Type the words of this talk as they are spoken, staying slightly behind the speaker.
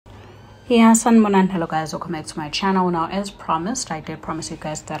Yeah, Sanmonan, hello guys, welcome back to my channel. Now, as promised, I did promise you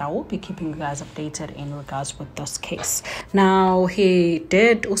guys that I will be keeping you guys updated in regards with this case. Now, he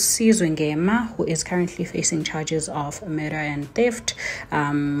did Sizwe Ngema, who is currently facing charges of murder and theft,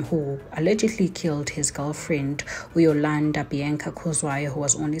 who allegedly killed his girlfriend, Bianca Khuzwayo, who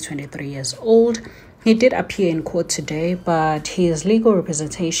was only 23 years old. He did appear in court today, but his legal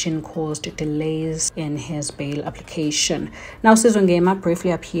representation caused delays in his bail application. Now, Sizwe Ngema briefly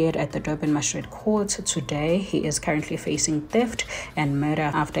appeared at the Durban Magistrate Court today. He is currently facing theft and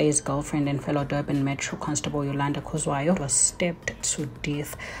murder after his girlfriend and fellow Durban Metro Constable Khuzwayo was stabbed to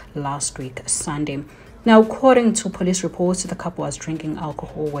death last week, Sunday. Now, according to police reports, the couple was drinking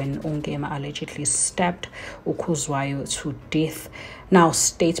alcohol when Ngema allegedly stabbed Khuzwayo to death. Now,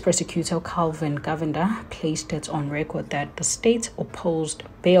 State Prosecutor Calvin Govender placed it on record that the state opposed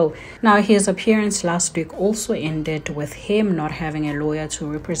bail. Now, his appearance last week also ended with him not having a lawyer to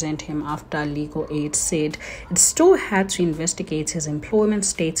represent him after legal aid said it still had to investigate his employment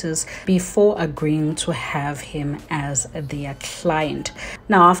status before agreeing to have him as their client.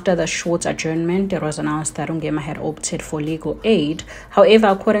 Now, after the short adjournment, it was announced that Ngema had opted for legal aid. However,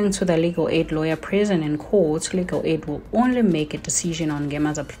 according to the legal aid lawyer present in court, legal aid will only make a decision on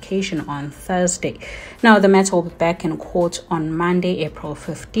Ngema's application on Thursday. Now, the matter will be back in court on Monday, April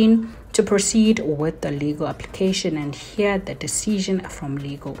 15, to proceed with the legal application and hear the decision from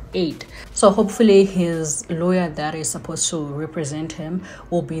legal aid. So hopefully his lawyer that is supposed to represent him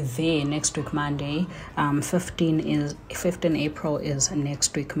will be there next week Monday. 15 April is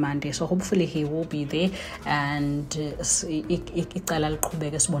next week Monday, so hopefully he will be there and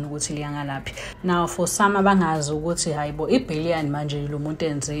now for some abangazi ukuthi hayibo ibail yani manje lo muntu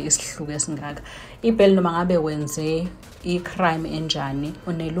enze isihluku esingaka ibail noma ngabe wenze i-crime enjani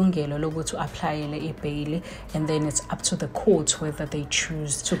unelungelo lokuthi applyele ibail, and then it's up to the court whether they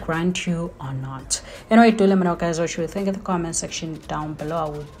choose to grant you or not. Anyway, do let me know guys what you think in the comment section down below. I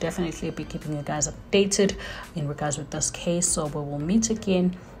will definitely be keeping you guys updated in regards with this case, so we will meet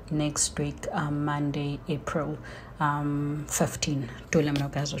again next week, Monday, April 15. Do let me know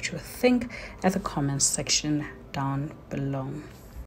guys what you think at the comment section down below.